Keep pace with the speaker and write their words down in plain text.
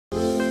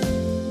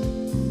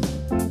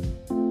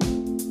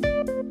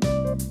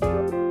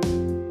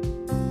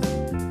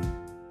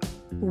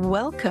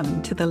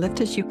Welcome to the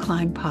Lift As You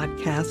Climb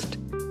podcast,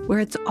 where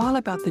it's all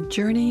about the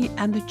journey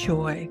and the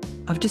joy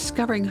of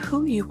discovering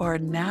who you are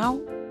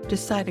now,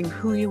 deciding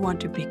who you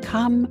want to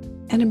become,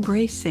 and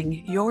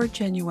embracing your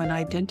genuine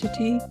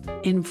identity,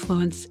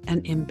 influence,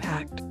 and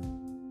impact.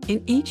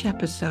 In each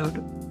episode,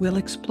 we'll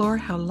explore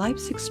how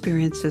life's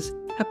experiences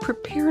have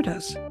prepared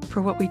us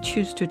for what we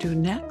choose to do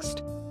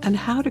next and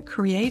how to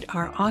create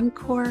our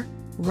encore,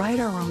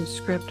 write our own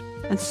script,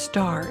 and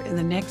star in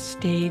the next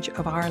stage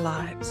of our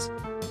lives.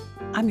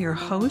 I'm your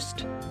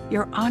host,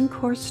 your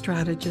encore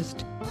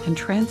strategist and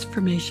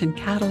transformation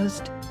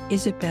catalyst,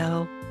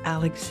 Isabel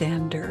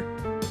Alexander.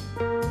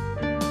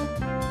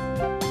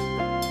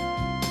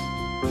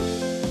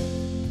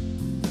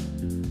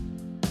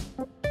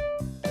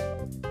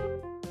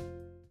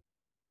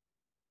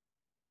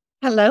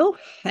 Hello,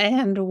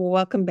 and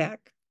welcome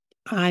back.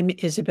 I'm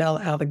Isabel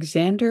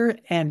Alexander,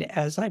 and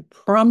as I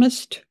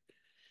promised,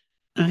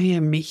 I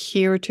am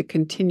here to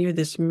continue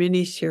this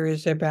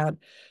mini-series about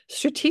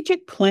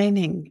strategic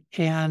planning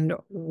and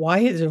why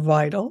it's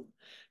vital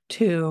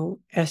to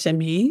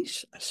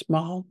SMEs,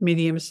 small,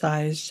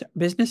 medium-sized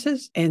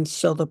businesses, and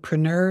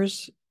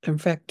solopreneurs. In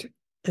fact,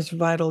 it's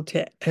vital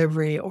to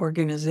every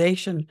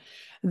organization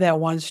that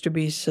wants to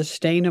be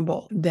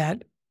sustainable,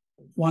 that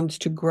wants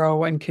to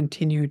grow and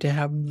continue to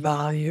have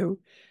value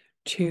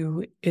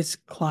to its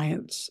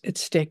clients,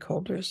 its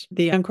stakeholders.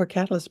 The Encore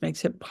Catalyst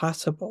makes it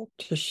possible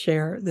to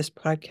share this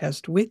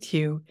podcast with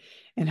you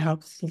and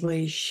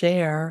hopefully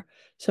share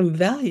some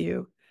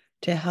value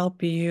to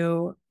help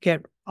you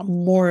get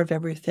more of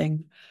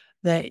everything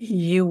that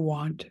you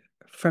want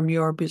from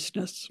your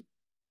business.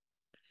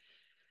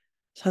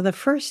 So the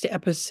first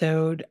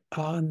episode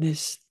on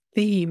this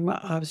theme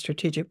of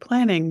strategic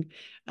planning,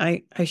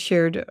 I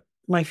shared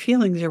my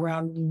feelings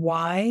around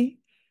why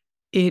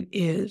it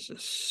is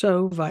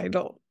so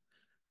vital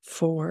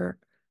for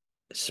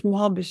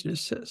small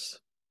businesses,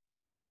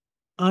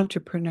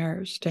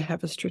 entrepreneurs to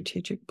have a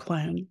strategic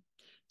plan.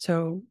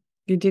 So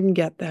if you didn't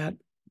get that,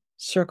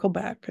 circle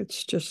back.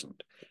 It's just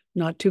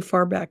not too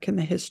far back in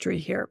the history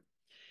here.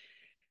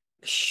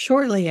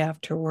 Shortly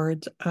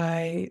afterwards,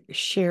 I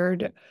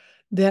shared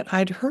that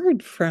I'd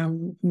heard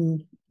from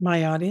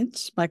my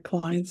audience, my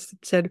clients,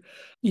 that said,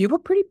 you were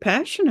pretty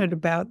passionate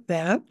about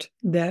that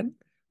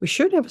we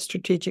should have a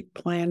strategic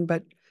plan,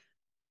 but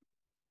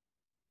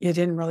you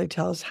didn't really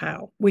tell us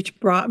how, which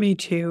brought me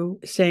to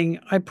saying,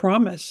 I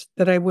promise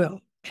that I will.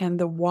 And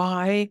the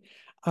why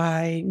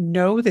I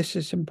know this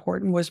is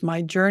important was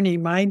my journey,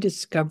 my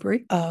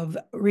discovery of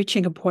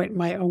reaching a point in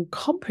my own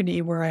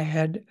company where I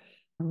had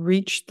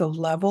reached the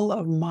level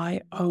of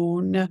my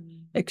own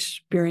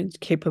experience,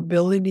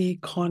 capability,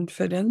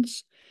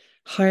 confidence,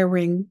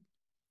 hiring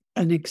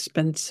an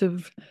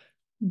expensive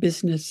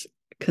business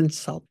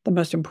consult. The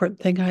most important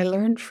thing I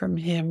learned from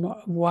him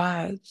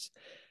was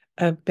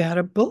about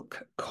a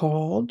book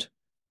called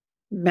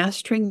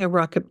Mastering the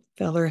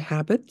Rockefeller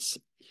Habits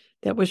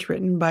that was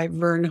written by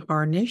Vern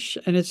Harnish,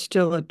 and it's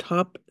still a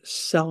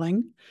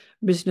top-selling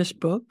business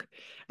book.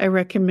 I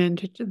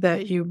recommend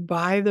that you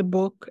buy the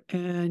book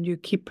and you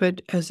keep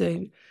it as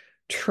a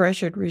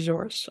treasured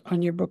resource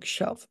on your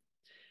bookshelf.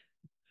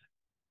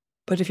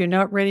 But if you're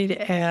not ready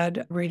to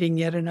add reading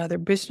yet another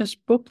business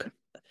book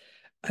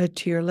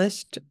to your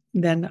list,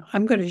 then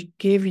I'm going to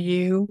give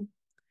you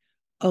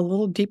a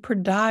little deeper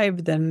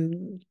dive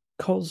than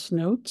Cole's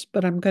notes,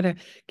 but I'm going to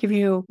give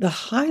you the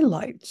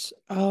highlights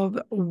of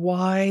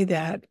why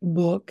that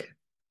book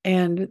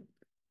and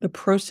the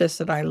process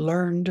that I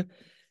learned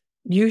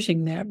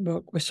using that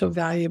book was so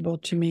valuable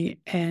to me,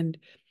 and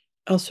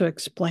also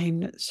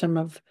explain some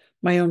of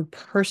my own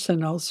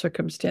personal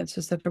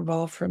circumstances that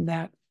evolved from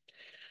that.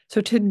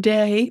 So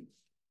today,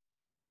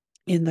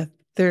 in the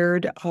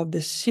third of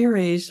the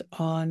series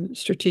on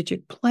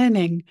strategic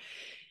planning,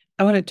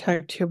 I want to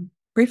talk to you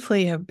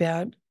briefly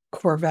about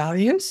core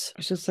values,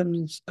 which is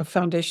a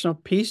foundational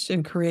piece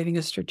in creating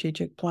a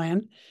strategic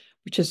plan,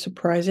 which is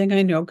surprising,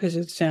 I know, because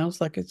it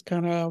sounds like it's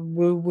kind of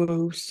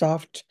woo-woo,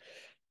 soft,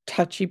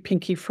 touchy,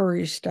 pinky,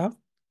 furry stuff,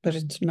 but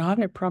it's not,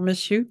 I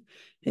promise you.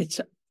 It's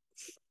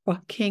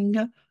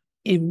fucking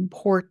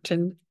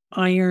important,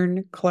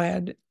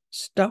 ironclad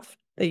stuff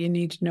that you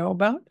need to know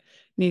about,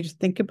 need to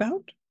think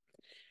about.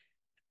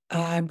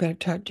 I'm going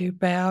to talk to you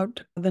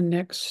about the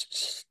next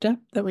step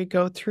that we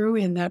go through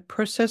in that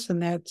process,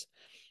 and that's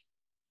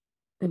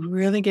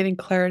really getting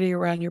clarity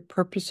around your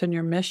purpose and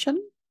your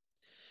mission.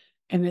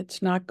 And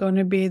it's not going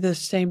to be the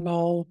same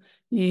old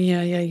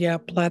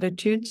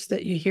platitudes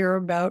that you hear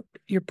about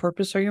your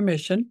purpose or your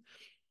mission.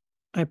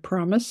 I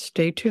promise,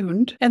 stay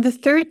tuned. And the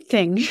third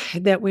thing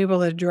that we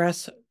will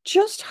address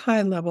just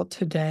high level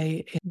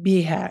today is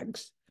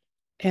BHAGs.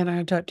 And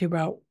I'll talk to you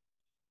about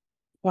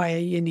why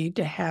you need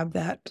to have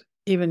that,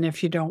 even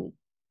if you don't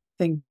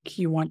think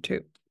you want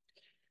to.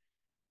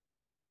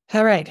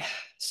 All right,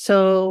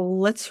 so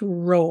let's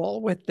roll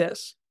with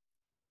this.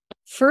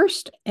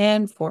 First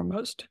and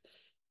foremost,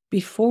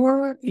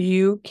 before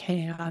you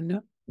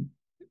can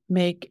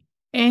make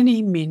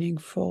any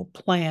meaningful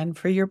plan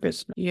for your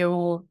business,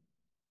 you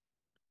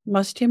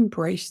must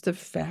embrace the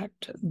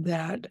fact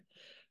that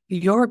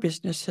your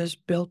business is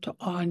built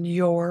on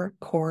your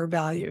core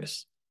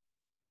values.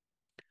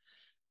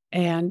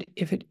 And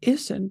if it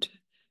isn't,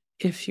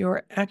 if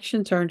your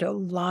actions aren't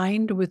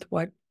aligned with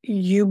what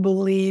you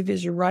believe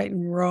is right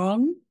and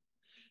wrong,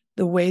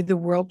 the way the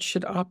world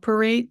should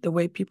operate, the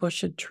way people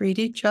should treat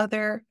each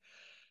other,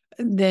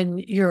 then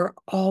you're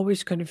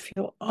always going to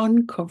feel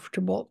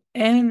uncomfortable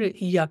and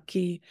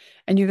yucky,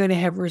 and you're going to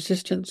have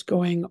resistance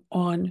going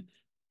on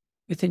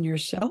within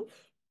yourself.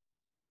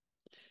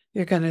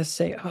 You're going to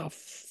say, oh,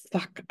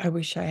 fuck, I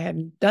wish I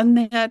hadn't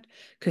done that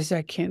because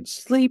I can't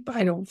sleep.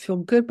 I don't feel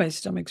good. My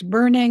stomach's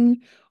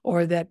burning,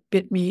 or that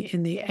bit me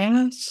in the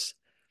ass.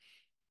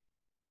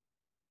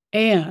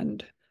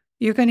 And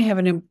you're going to have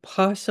an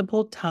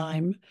impossible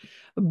time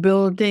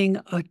building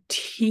a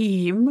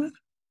team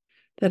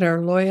that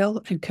are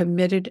loyal and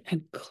committed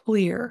and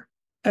clear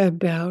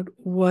about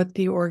what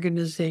the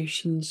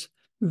organization's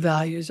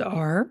values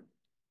are.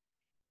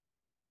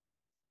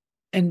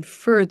 And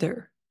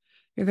further,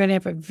 you're going to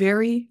have a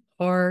very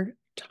hard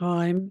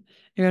time.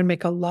 You're going to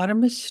make a lot of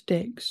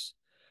mistakes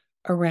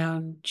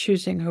around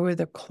choosing who are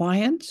the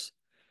clients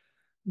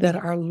that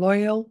are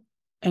loyal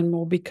and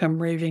will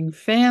become raving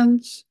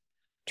fans.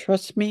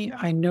 Trust me,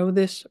 I know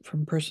this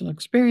from personal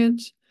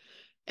experience.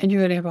 And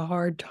you're going to have a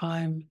hard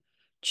time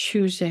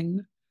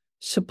choosing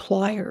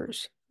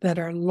suppliers that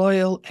are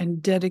loyal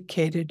and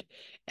dedicated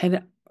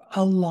and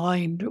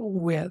aligned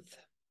with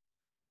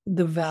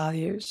the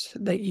values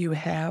that you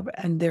have,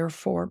 and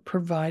therefore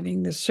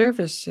providing the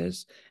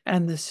services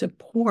and the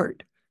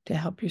support to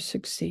help you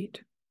succeed.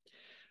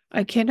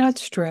 I cannot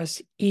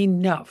stress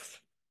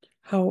enough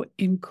how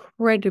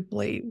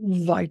incredibly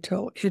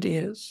vital it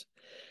is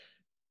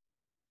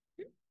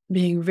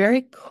being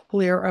very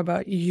clear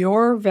about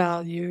your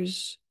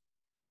values,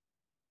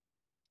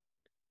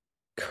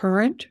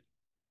 current,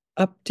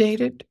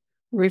 updated,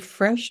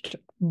 refreshed,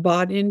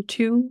 bought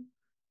into,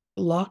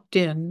 locked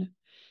in,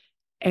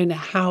 and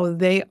how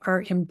they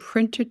are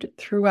imprinted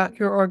throughout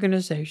your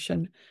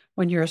organization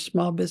when you're a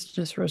small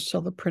business or a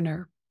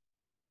solopreneur.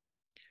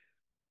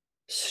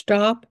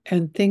 Stop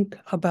and think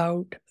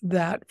about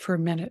that for a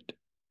minute.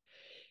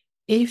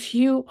 If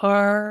you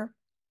are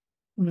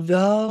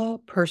the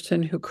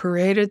person who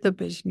created the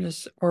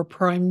business, or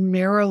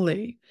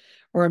primarily,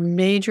 or a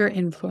major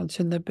influence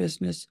in the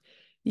business,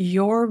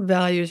 your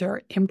values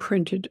are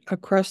imprinted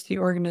across the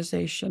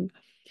organization.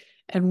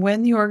 And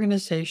when the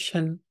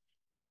organization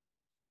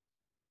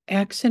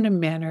acts in a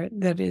manner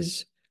that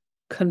is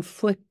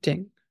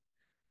conflicting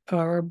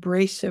or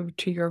abrasive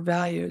to your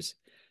values,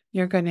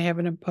 you're going to have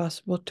an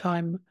impossible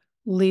time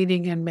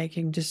leading and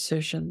making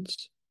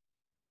decisions.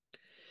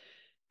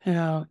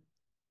 Now,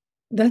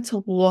 that's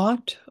a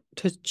lot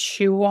to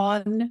chew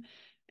on,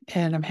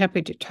 and I'm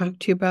happy to talk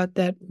to you about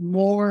that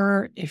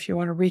more. If you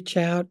want to reach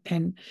out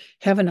and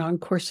have an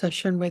encore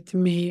session with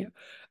me,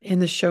 in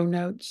the show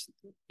notes,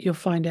 you'll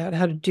find out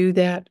how to do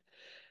that.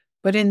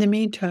 But in the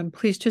meantime,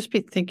 please just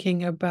be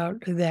thinking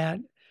about that.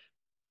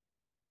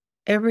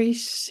 Every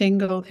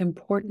single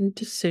important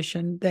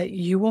decision that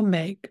you will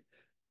make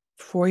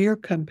for your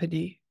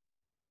company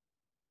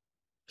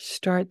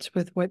starts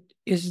with what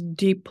is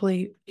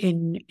deeply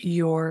in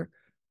your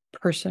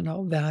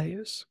personal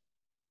values.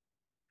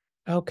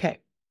 Okay,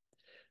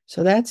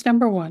 so that's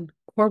number one,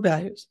 core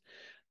values.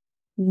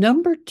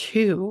 Number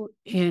two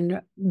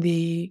in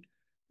the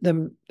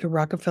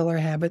Rockefeller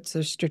habits,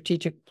 the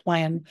strategic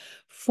plan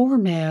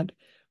format,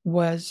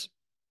 was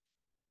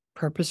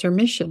purpose or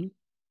mission.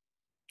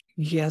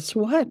 Guess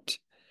what?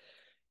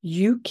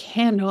 You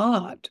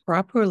cannot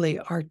properly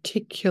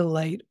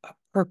articulate a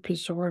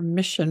purpose or a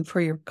mission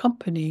for your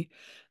company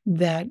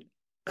that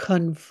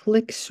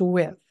conflicts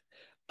with,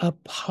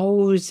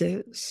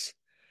 opposes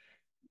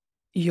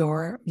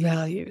your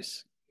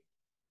values.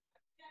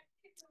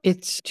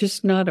 It's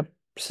just not a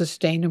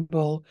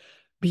sustainable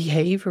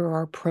behavior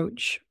or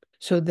approach.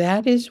 So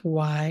that is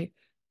why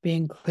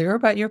being clear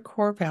about your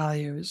core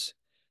values,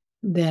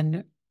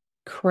 then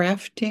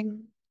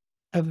crafting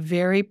a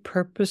very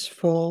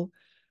purposeful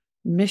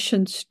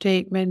mission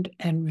statement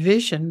and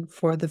vision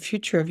for the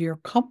future of your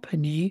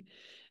company,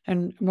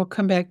 and we'll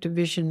come back to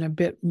vision a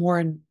bit more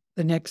in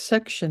the next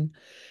section.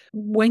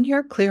 When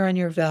you're clear on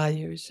your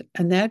values,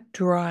 and that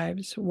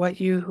drives what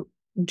you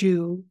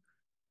do,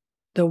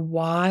 the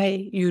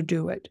why you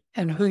do it,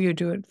 and who you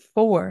do it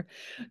for,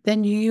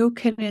 then you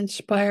can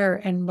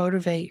inspire and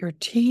motivate your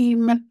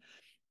team,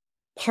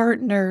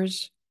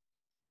 partners,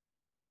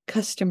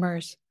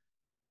 customers,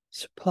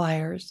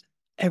 suppliers,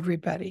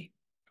 everybody.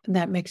 And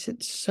that makes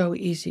it so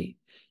easy.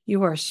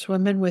 You are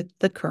swimming with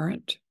the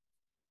current.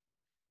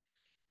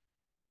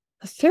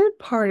 The third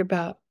part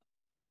about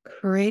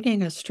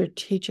creating a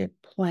strategic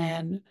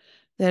plan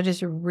that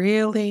is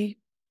really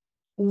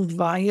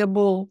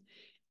viable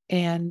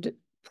and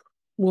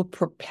will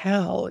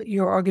propel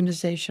your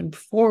organization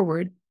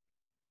forward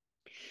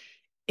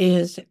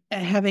is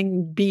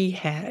having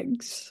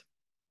BHAGs.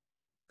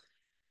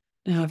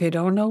 Now, if you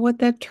don't know what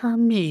that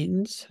term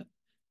means,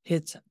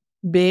 it's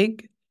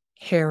big,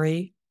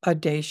 hairy,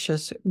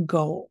 audacious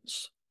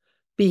goals,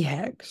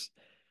 BHAGs.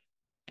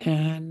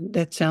 And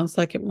that sounds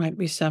like it might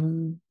be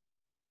some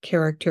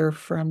character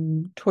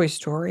from Toy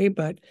Story,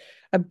 but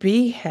a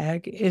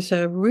BHAG is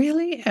a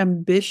really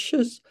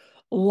ambitious,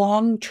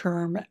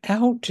 long-term,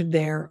 out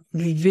there,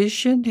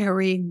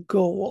 visionary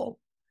goal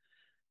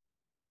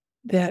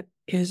that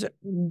is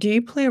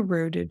deeply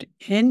rooted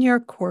in your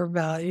core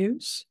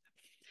values,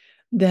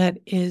 that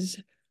is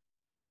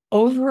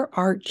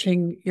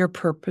overarching your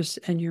purpose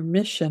and your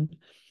mission.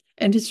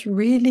 And it's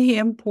really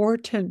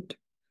important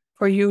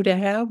for you to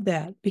have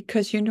that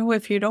because,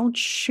 if you don't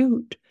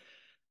shoot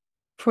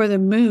for the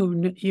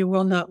moon, you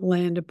will not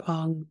land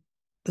upon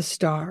the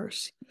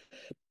stars.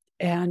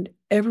 And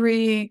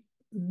every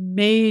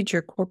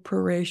major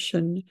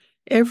corporation,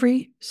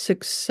 every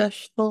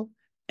successful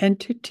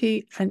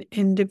entity and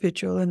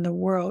individual in the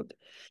world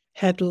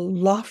had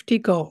lofty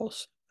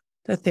goals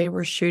that they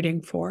were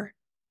shooting for.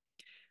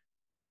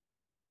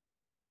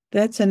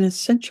 That's an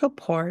essential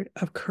part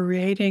of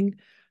creating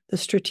the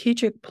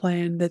strategic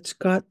plan that's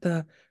got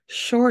the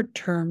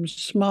short-term,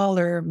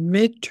 smaller,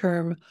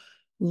 mid-term,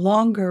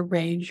 longer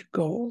range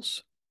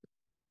goals.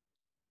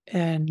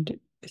 And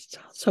it's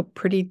also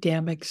pretty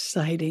damn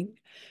exciting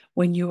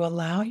when you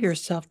allow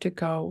yourself to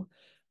go,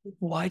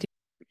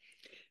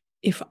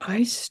 if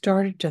I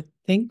started to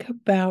think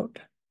about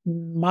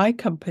my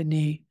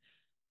company,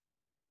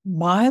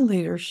 my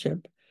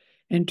leadership,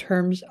 in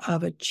terms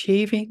of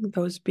achieving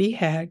those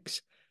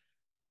BHAGs,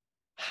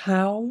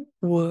 how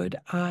would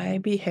I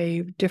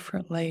behave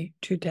differently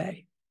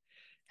today?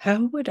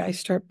 How would I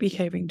start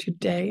behaving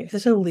today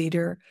as a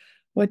leader?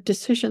 What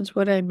decisions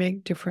would I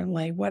make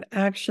differently? What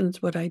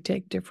actions would I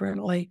take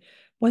differently?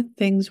 What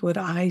things would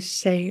I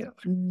say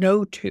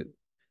no to?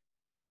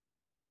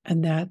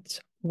 And that's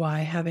why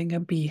having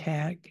a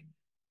BHAG,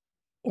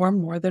 or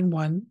more than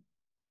one,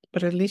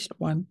 but at least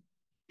one,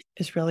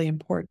 is really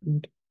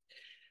important.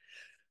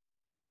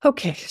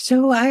 Okay,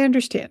 so I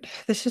understand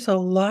this is a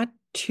lot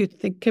to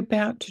think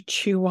about, to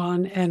chew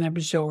on, and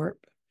absorb.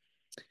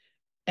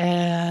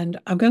 And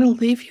I'm going to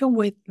leave you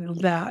with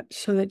that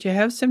so that you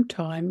have some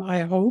time,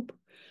 I hope,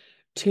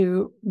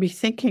 to be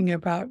thinking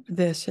about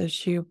this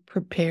as you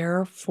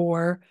prepare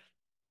for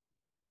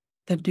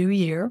the new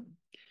year.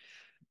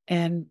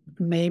 And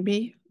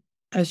maybe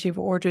as you've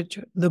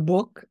ordered the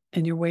book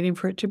and you're waiting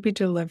for it to be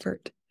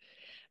delivered.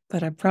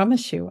 But I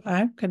promise you,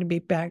 I'm going to be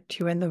back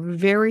to you in the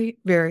very,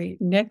 very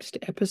next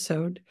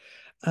episode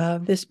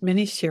of this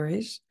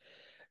mini-series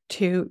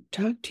to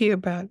talk to you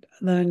about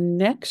the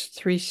next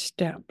 3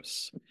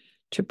 steps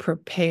to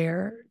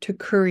prepare to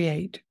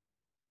create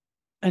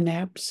an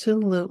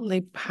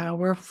absolutely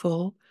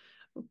powerful,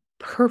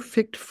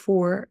 perfect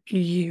for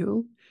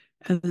you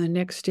and the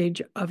next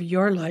stage of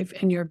your life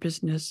and your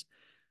business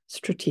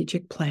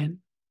strategic plan.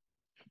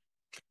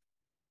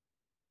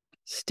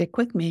 Stick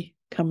with me.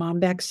 Come on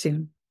back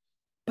soon.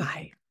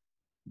 Bye.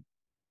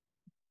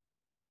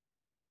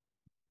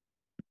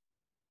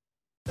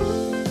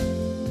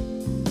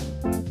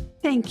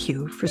 Thank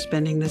you for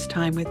spending this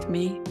time with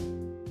me.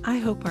 I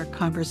hope our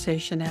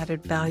conversation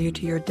added value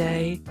to your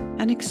day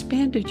and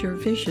expanded your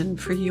vision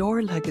for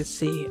your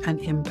legacy and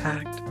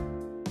impact.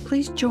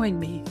 Please join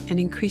me in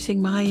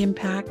increasing my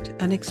impact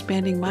and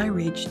expanding my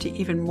reach to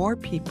even more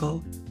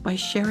people by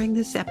sharing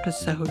this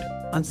episode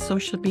on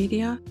social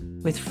media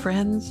with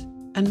friends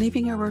and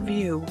leaving a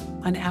review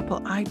on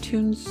Apple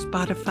iTunes,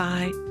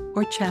 Spotify,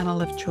 or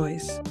channel of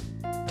choice.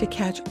 To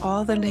catch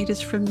all the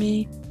latest from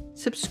me,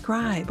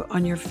 subscribe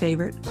on your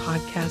favorite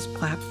podcast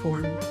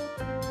platform.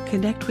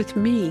 Connect with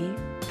me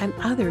and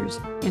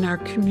others in our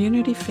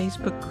community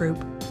Facebook group,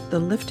 the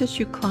Lift As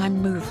You Climb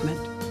Movement,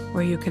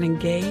 where you can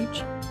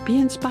engage, be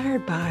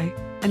inspired by,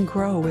 and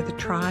grow with a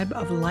tribe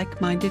of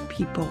like-minded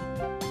people.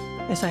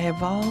 As I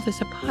evolve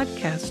as a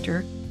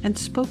podcaster and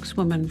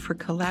spokeswoman for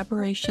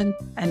collaboration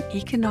and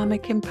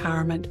economic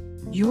empowerment,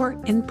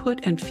 your input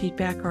and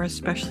feedback are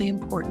especially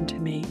important to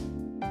me.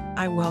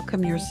 I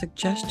welcome your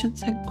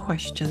suggestions and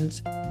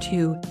questions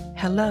to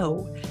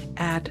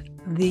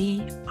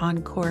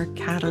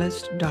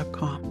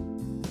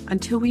hello@theencorecatalyst.com.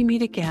 Until we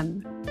meet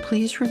again,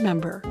 please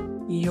remember,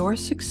 your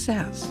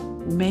success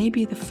may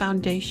be the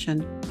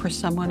foundation for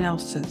someone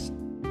else's.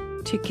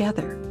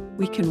 Together,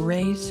 we can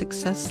raise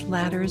success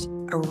ladders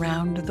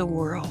around the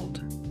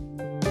world.